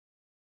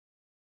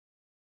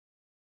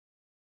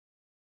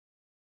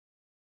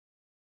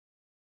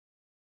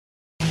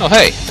Oh,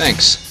 hey,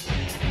 thanks.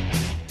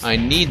 I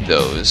need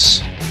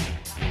those.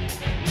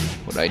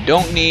 What I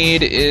don't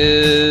need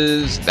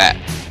is that.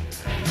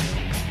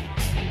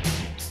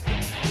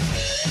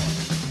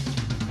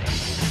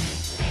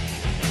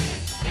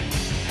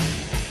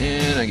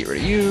 And I get rid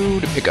of you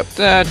to pick up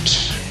that.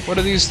 What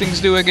do these things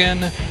do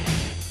again?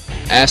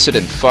 Acid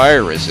and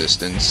fire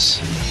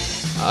resistance.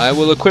 I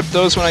will equip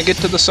those when I get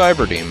to the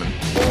Cyber Demon.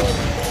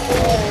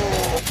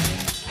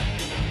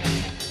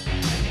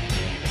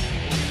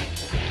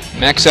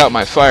 Max out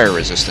my fire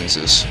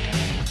resistances.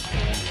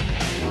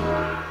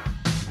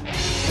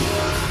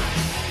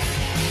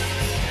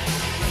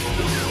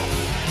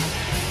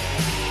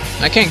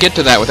 I can't get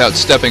to that without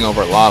stepping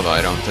over lava,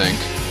 I don't think.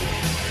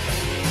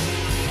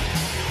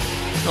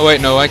 Oh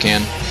wait, no, I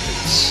can.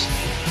 It's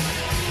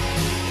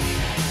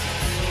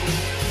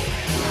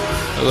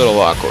a little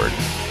awkward.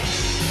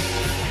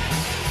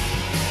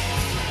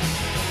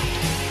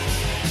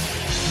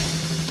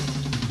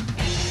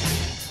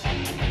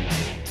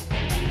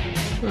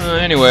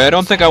 Anyway, I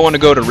don't think I want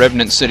to go to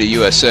Revenant City,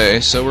 USA,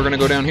 so we're gonna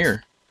go down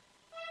here.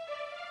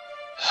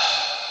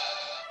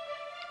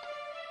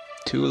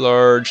 Two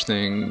large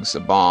things, a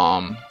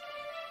bomb.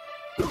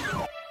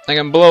 I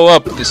can blow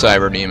up the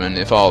Cyber Demon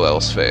if all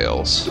else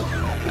fails.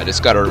 I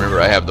just gotta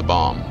remember I have the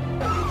bomb.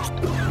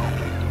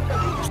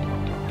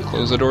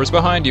 Close the doors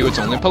behind you, it's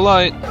only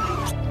polite.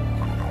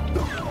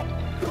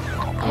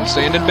 Don't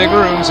stand in big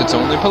rooms, it's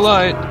only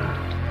polite.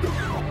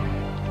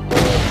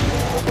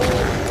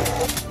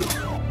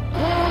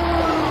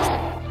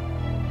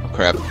 Oh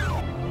crap.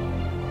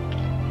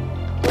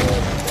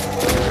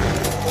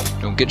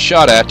 Don't get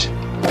shot at.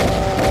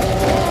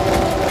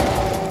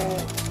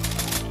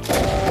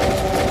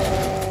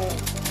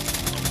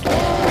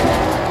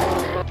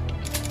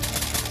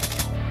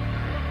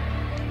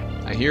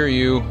 I hear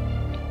you,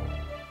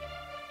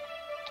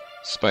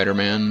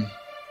 Spider-Man.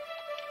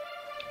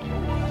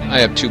 I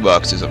have 2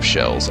 boxes of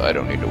shells. I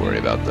don't need to worry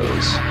about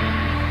those.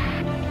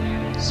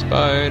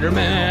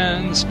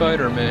 Spider-Man,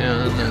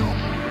 Spider-Man.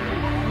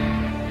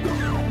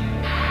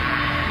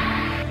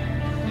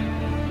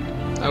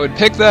 I would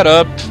pick that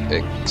up,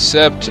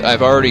 except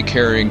I've already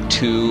carrying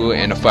 2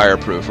 and a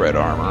fireproof red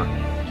armor.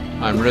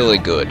 I'm really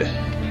good.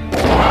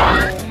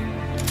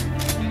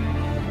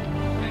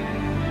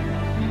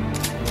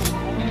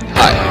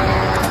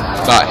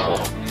 Bye.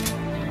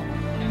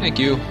 Thank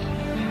you.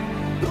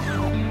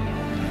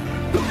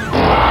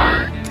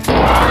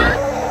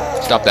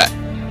 Stop that.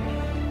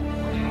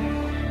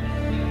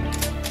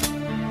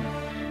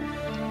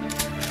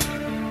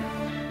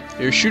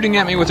 You're shooting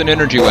at me with an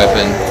energy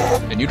weapon,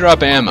 and you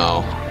drop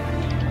ammo.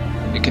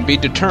 It can be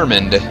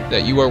determined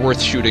that you are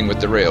worth shooting with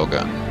the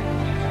railgun.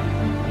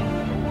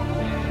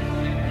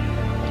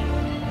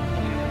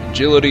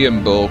 Agility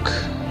and bulk.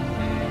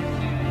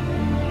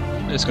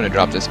 I'm just going to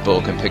drop this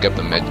bulk and pick up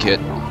the medkit.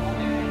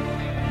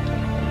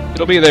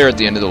 It'll be there at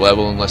the end of the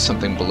level unless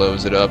something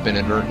blows it up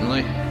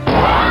inadvertently.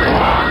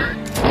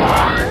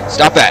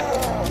 Stop that!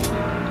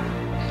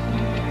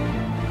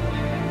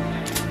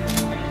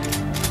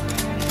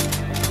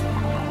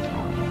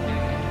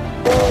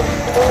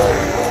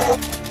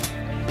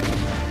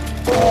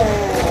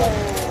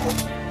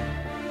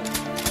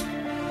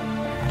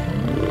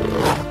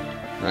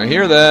 I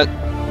hear that.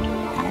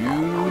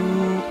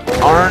 You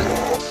aren't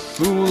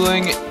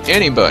fooling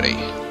anybody.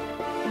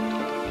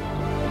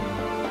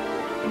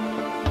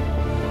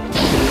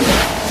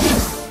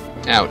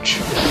 Ouch.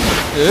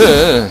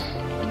 Ugh.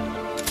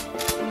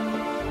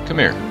 Come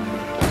here.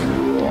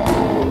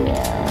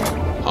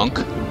 Punk.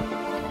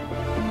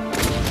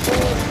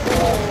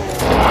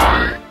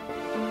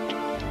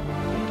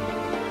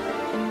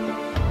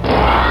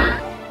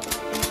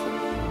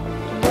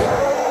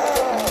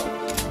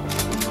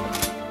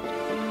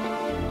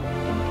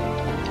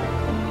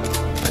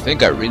 I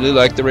think I really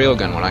like the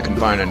railgun when I can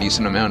find a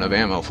decent amount of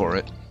ammo for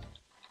it.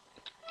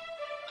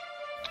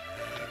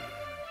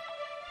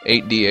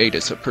 8d8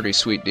 is a pretty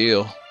sweet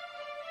deal.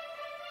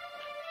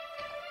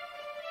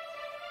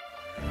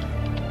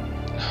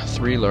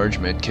 3 large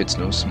medkits,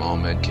 no small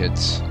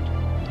medkits.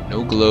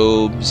 No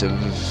globes of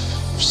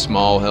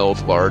small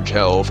health, large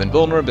health,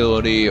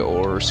 invulnerability,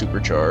 or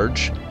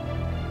supercharge.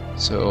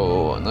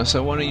 So, unless I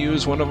want to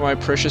use one of my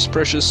precious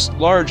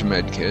large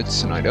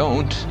medkits, and I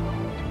don't.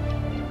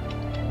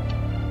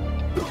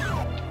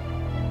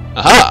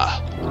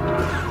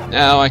 Aha!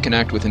 Now I can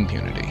act with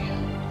impunity.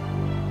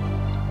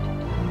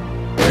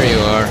 There you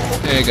are.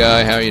 Hey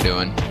guy, how you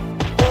doing?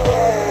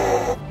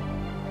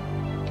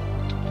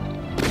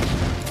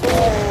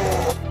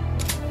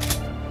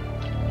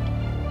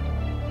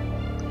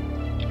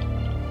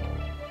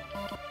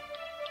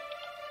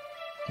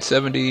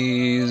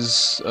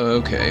 '70s.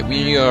 Okay,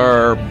 we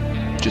are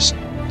just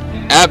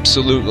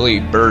absolutely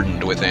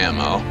burdened with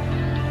ammo.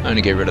 I'm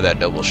gonna get rid of that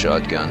double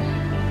shotgun.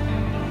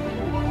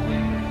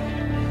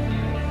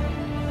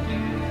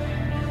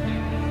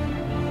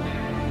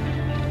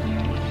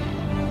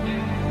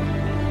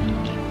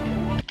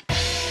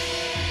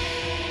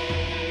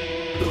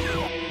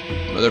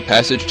 Another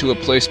passage to a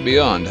place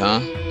beyond, huh?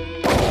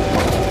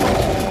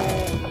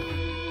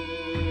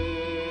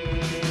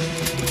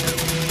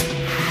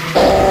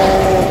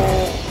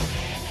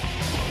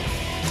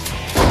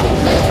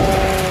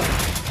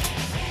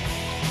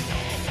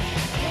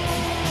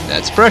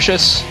 That's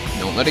precious.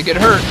 Don't let it get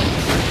hurt.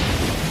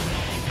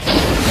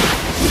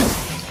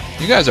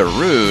 You guys are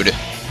rude.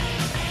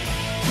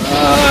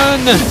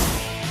 Run!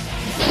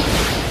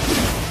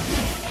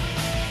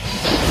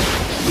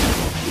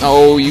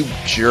 Oh, you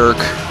jerk.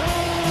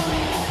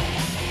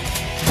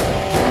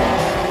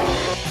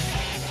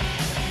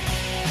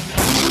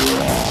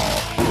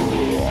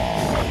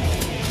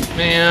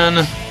 Man,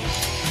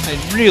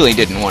 I really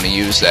didn't want to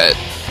use that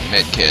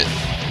medkit.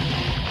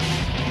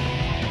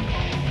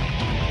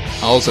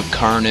 Halls of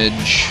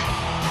Carnage.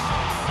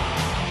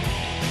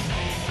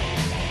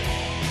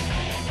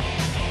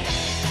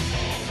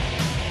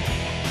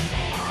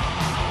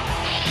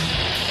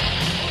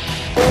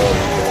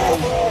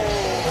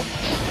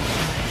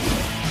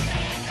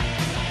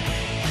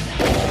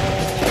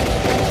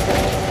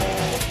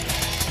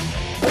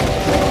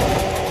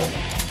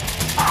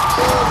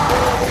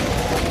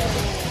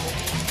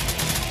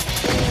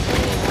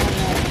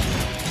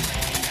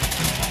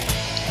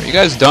 Are you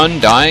guys done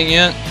dying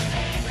yet?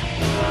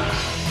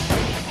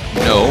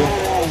 No.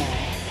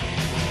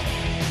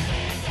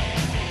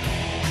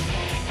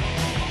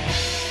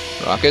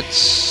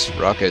 Rockets,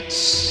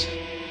 rockets.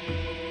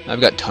 I've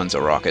got tons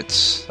of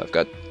rockets. I've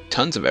got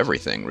tons of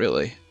everything,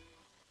 really.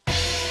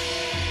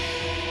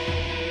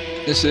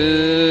 This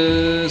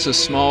is a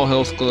small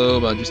health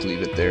globe. I'll just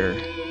leave it there.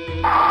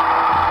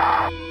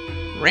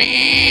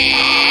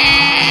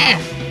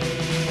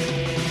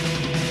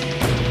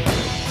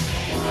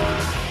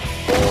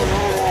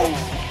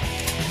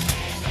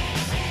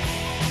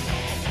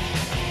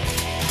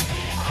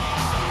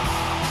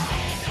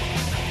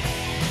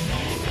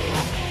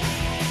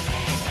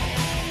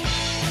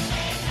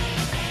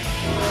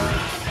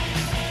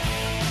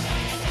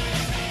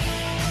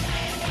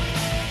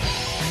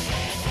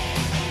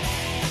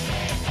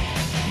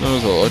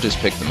 I'll just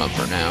pick them up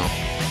for now.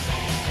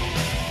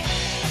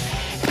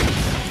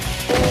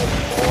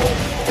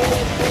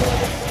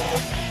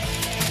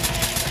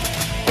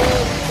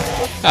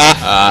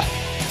 Haha.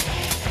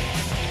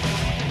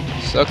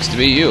 Sucks to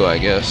be you, I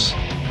guess.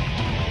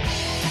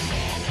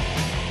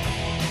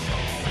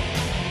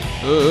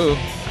 Ooh.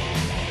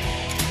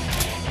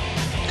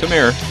 Come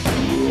here.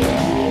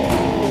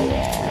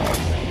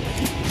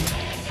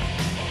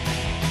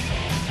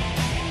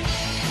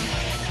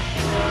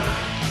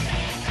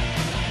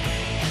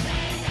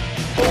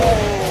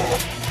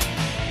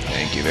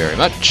 Thank you very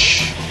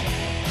much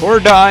for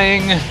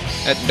dying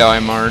at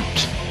Dimart.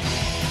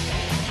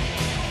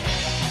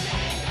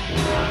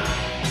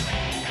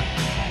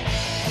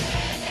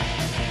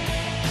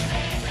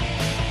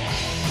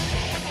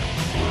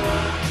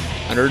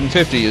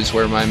 $150 is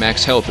where my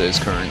max health is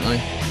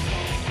currently.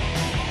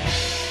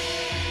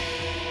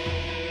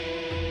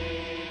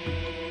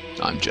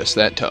 I'm just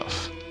that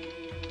tough.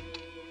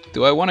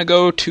 Do I want to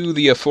go to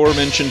the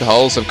aforementioned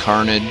Halls of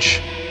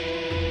Carnage?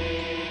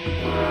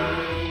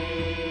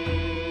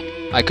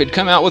 I could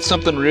come out with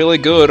something really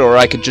good, or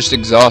I could just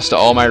exhaust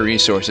all my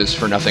resources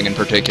for nothing in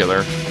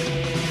particular.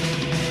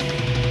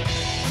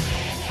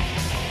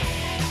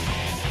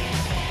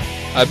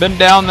 I've been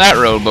down that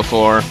road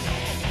before.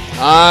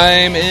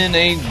 I'm in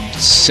a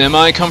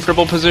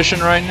semi-comfortable position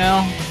right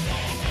now.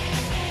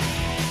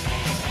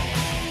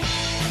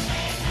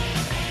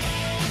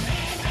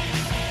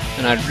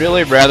 And I'd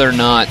really rather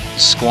not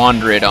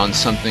squander it on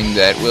something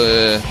that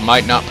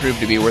might not prove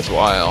to be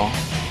worthwhile.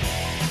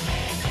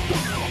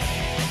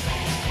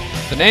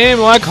 The name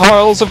like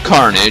Halls of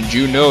Carnage,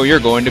 you know you're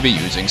going to be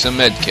using some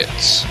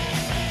medkits.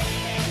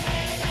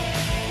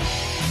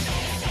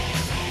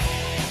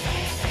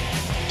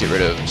 Get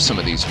rid of some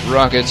of these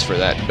rockets for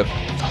that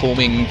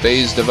homing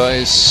phase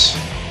device.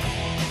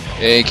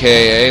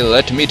 AKA,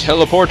 let me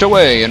teleport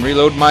away and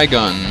reload my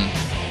gun.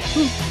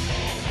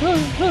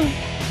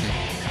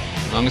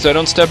 As long as I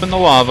don't step in the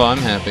lava, I'm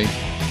happy.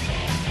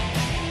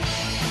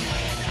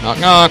 Knock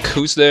knock,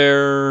 who's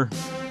there?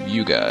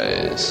 You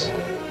guys.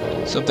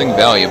 Something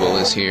valuable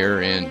is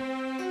here, and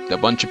a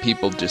bunch of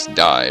people just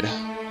died.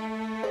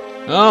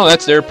 Oh,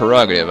 that's their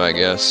prerogative, I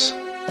guess.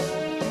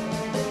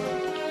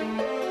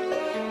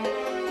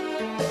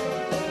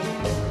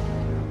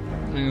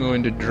 I'm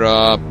going to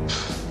drop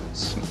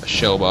a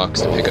shell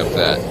box to pick up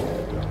that.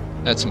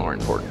 That's more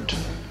important.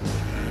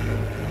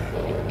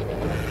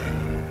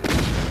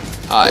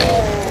 Hi.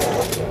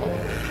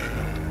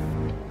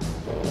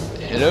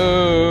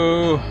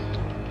 Hello.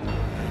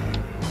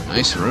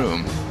 Nice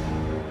room.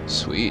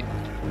 Sweet.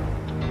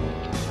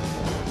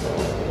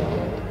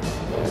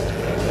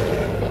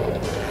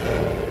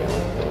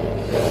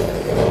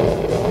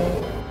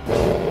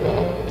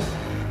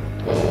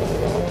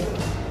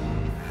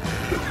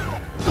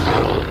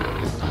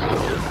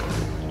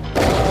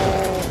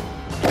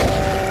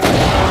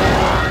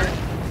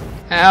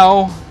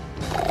 Ow.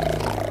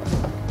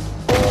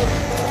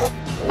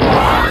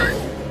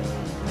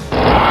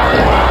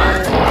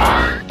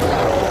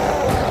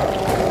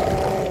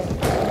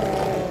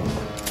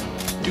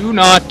 Do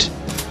not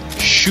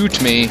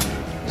shoot me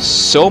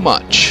so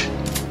much.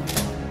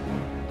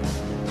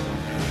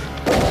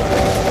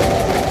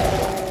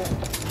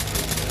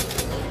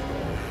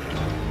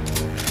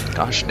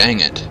 Gosh dang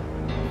it.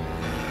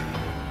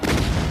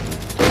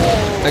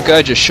 That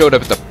guy just showed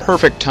up at the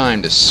perfect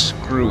time to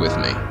screw with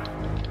me.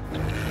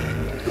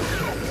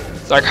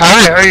 It's like,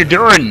 hi, how you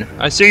doing?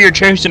 I see you're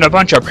chasing a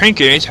bunch of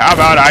pinkies. How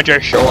about I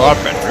just show up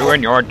and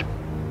ruin your...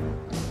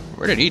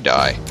 Where did he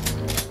die?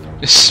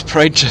 This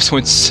sprite just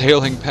went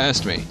sailing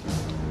past me.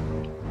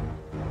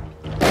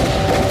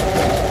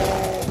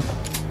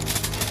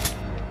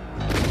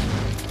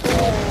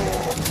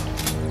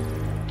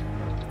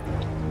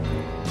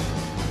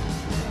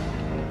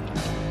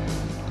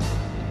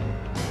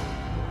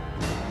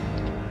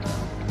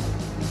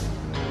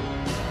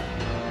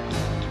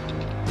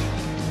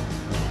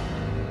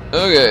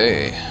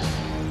 Okay.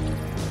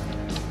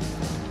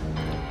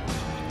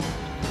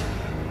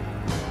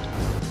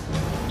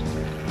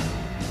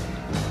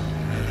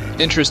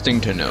 Interesting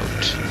to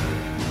note.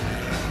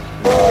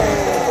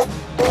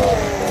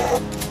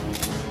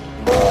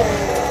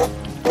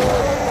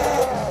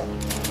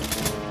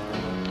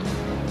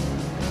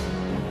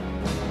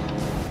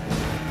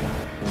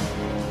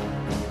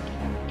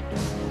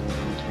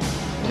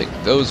 Take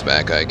those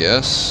back, I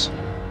guess.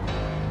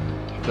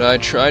 Should I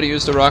try to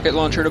use the rocket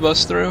launcher to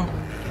bust through?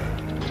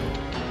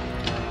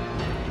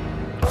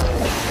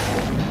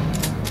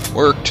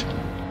 Worked.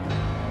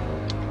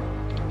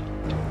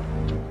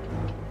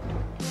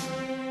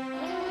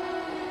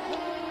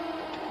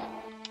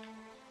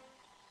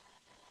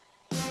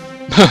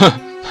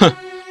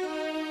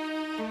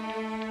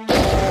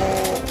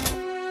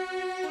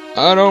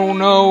 I don't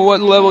know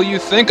what level you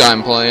think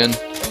I'm playing,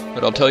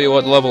 but I'll tell you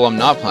what level I'm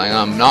not playing.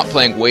 I'm not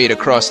playing Wade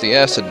Across the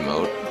Acid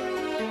mode.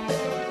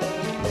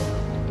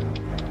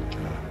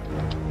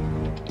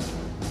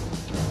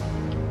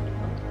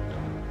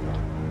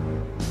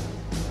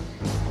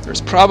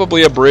 There's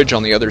probably a bridge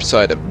on the other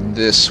side of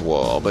this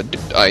wall,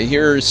 but I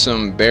hear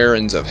some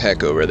barons of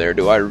heck over there.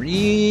 Do I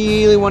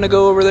really want to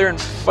go over there and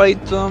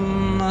fight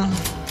them?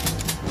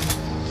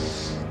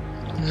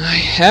 I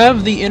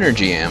have the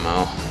energy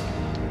ammo.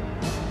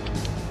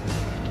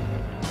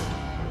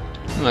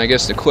 I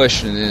guess the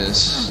question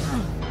is,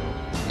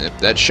 if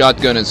that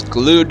shotgun is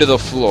glued to the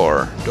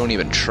floor, don't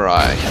even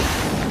try.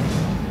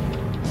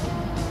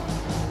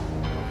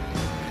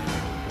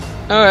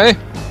 Okay.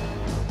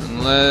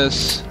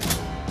 Unless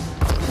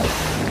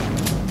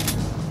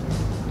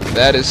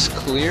that is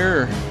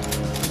clear.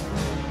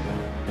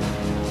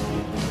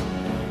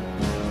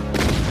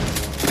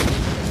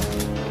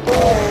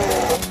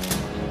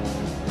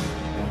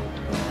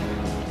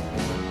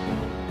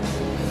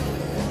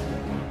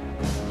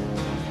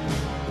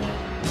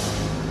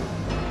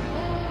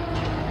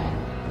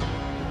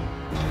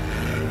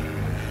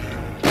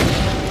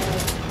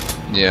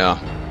 Yeah.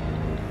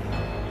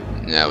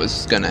 That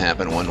was gonna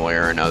happen one way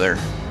or another.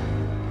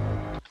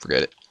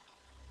 Forget it.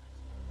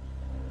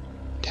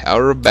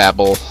 Tower of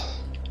Babel.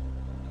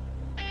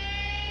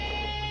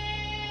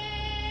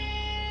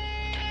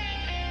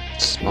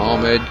 Small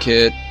med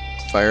kit,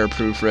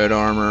 fireproof red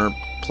armor,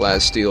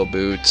 plasteel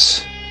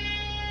boots,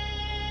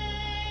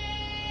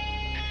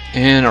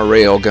 and a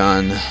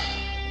railgun.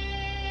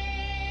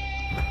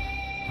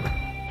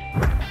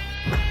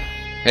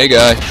 Hey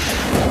guy.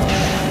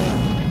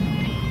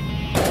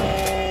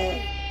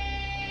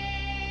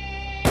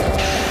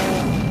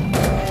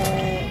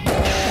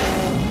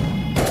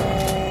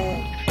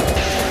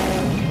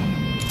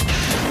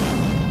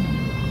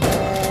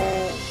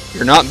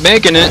 You're not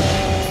making it.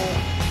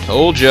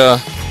 Told ya.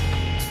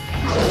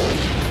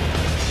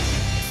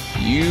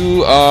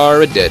 You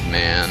are a dead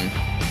man.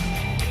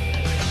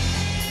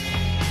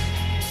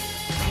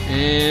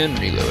 And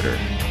reloader.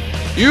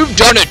 You've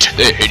done it!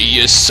 The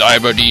hideous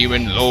cyber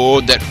demon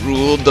lord that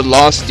ruled the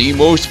lost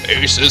Demos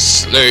face is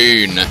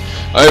slain.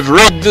 I've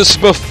read this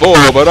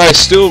before, but I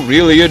still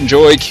really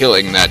enjoy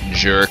killing that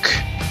jerk.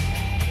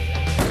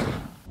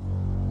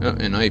 Oh,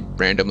 and I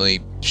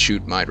randomly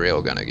shoot my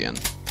railgun again.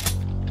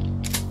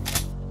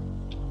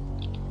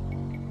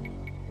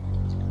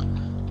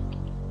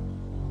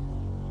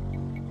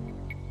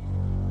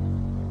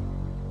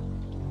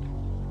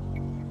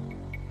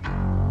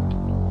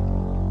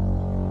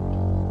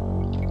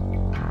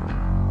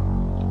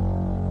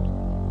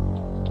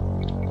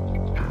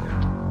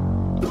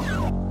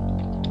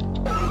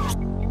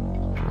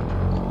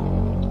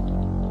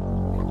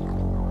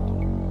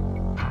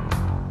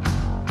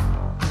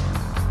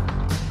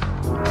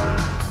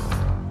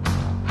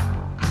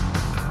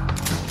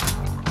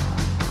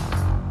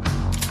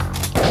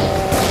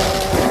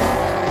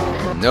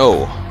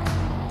 No.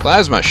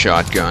 Plasma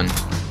shotgun.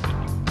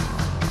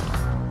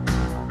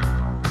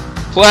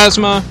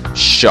 Plasma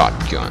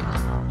shotgun.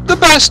 The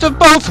best of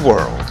both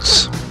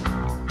worlds.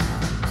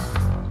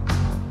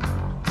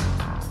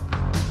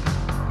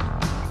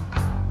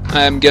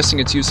 I'm guessing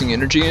it's using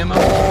energy ammo?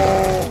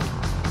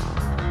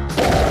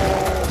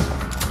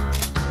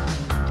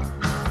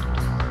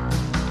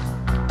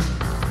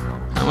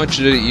 How much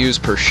did it use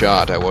per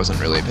shot? I wasn't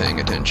really paying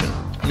attention.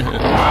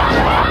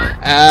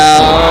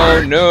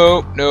 Ow,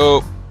 nope,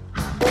 nope.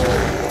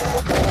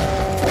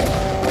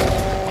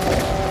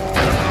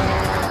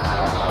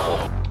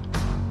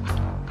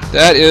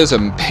 That is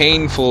a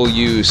painful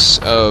use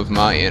of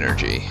my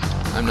energy.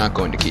 I'm not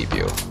going to keep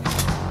you.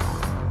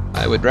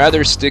 I would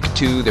rather stick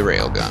to the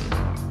railgun.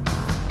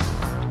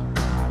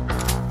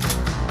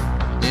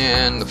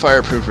 And the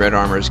fireproof red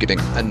armor is getting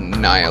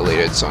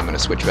annihilated, so I'm going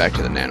to switch back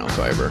to the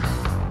nanofiber.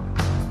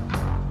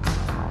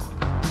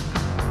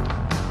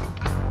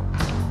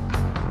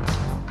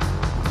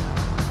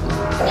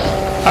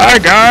 Hi,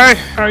 guy.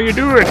 How you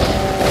doing?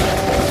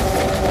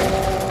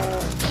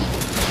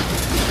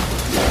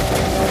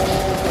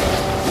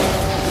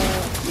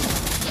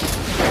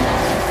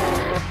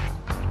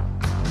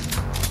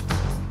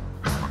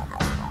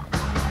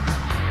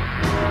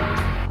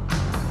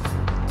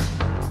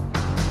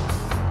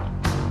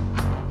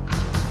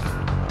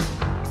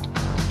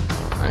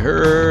 I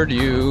heard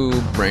you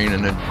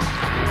braining it.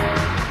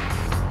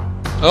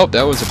 Oh,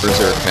 that was a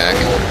berserk pack.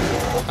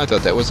 I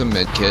thought that was a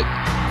med kit.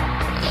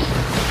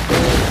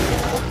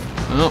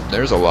 Oh,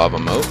 there's a lava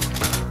moat.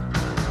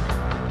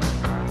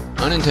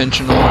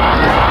 Unintentional.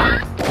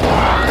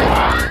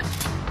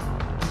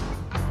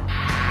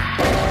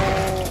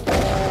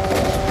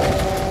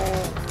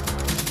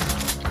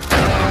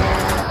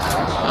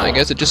 I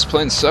guess it just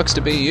plain sucks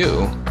to be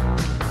you.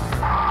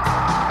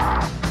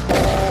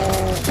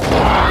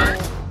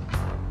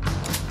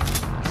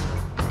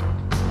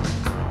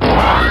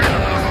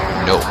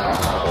 No.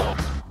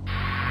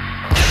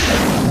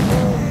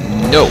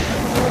 No.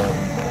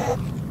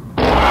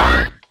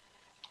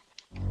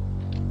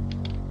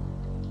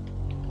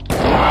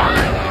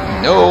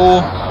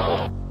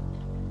 No!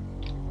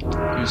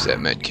 Use that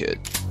medkit.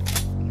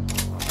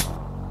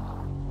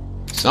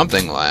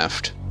 Something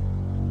laughed.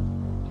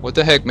 What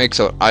the heck makes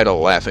an idle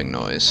laughing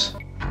noise?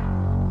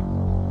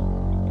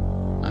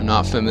 I'm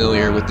not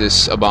familiar with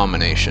this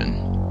abomination.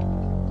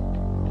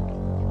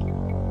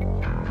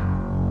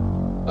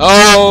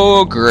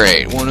 Oh,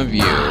 great. One of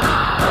you.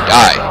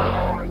 Die.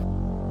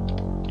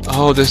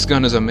 Oh, this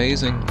gun is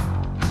amazing.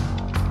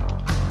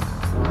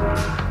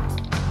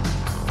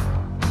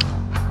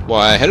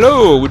 Why,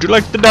 hello! Would you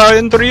like to die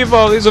in 3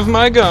 volleys of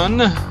my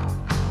gun?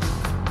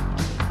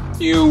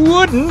 You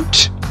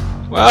wouldn't?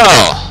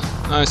 Well,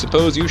 I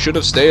suppose you should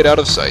have stayed out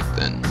of sight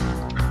then.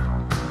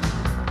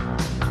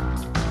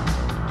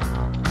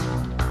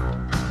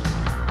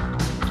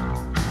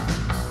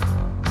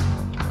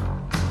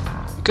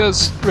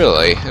 Because,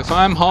 really, if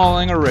I'm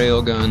hauling a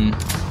railgun,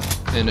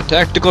 and a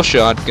tactical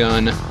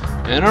shotgun,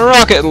 and a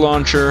rocket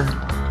launcher,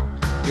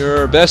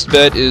 your best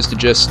bet is to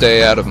just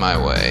stay out of my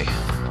way.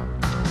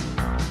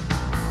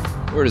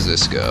 Where does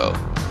this go?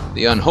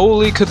 The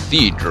Unholy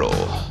Cathedral.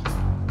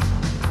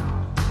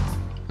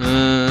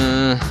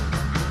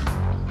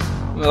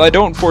 Well, I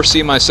don't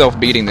foresee myself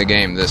beating the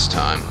game this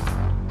time.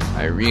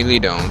 I really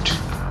don't.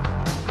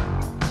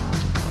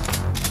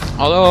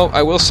 Although,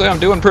 I will say I'm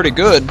doing pretty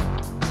good.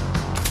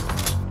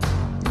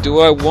 Do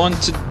I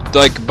want to,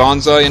 like,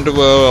 bonsai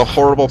into a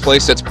horrible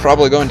place that's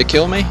probably going to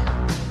kill me?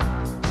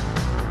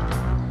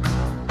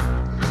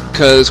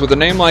 Because with a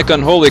name like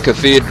Unholy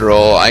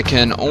Cathedral, I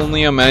can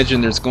only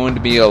imagine there's going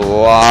to be a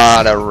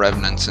lot of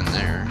revenants in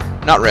there.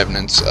 Not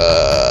revenants,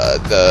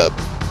 the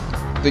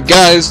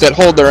guys that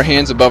hold their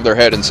hands above their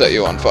head and set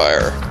you on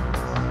fire.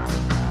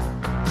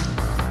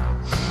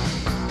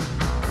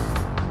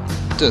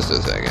 Just a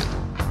second.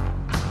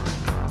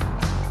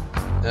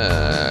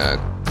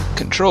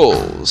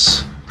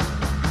 Controls.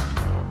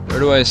 Where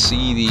do I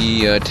see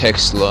the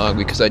text log?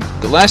 Because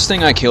the last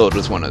thing I killed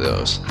was one of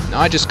those. Now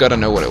I just gotta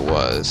know what it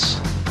was.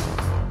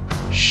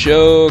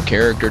 Show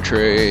character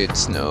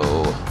traits, no.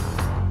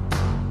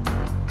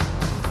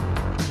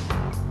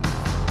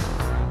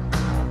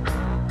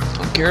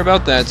 Don't care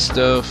about that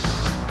stuff.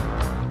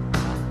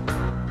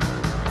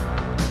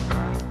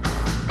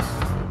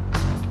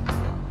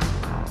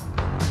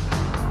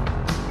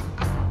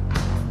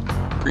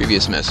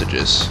 Previous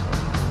messages.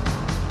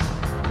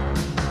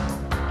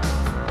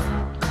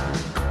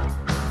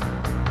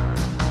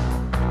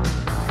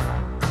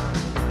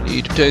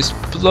 Need to taste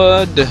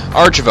blood.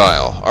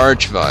 Archvile.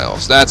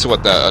 Archviles. That's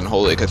what the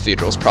Unholy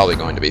Cathedral's probably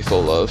going to be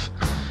full of.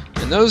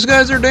 And those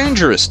guys are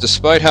dangerous,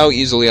 despite how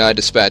easily I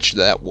dispatched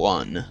that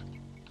one.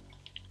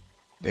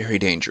 Very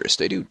dangerous.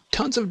 They do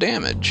tons of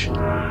damage.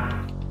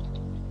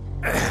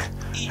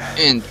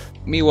 And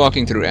me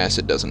walking through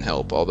acid doesn't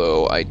help,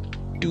 although I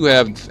do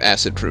have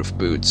acid-proof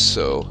boots,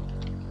 so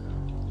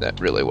that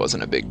really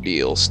wasn't a big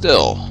deal.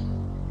 Still.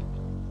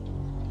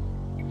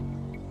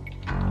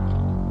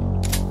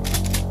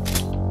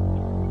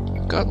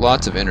 Got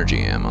lots of energy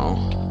ammo.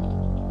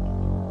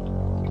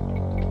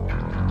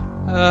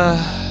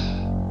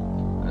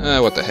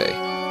 What the hey?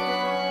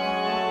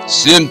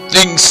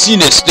 Something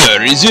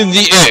sinister is in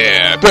the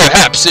air.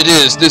 Perhaps it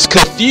is this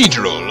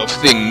cathedral of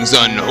things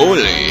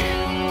unholy.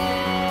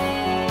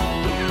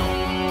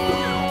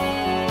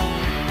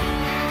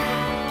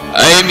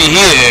 I'm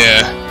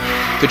here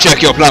to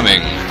check your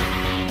plumbing.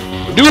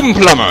 Doom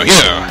Plumber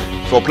here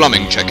for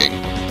plumbing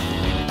checking.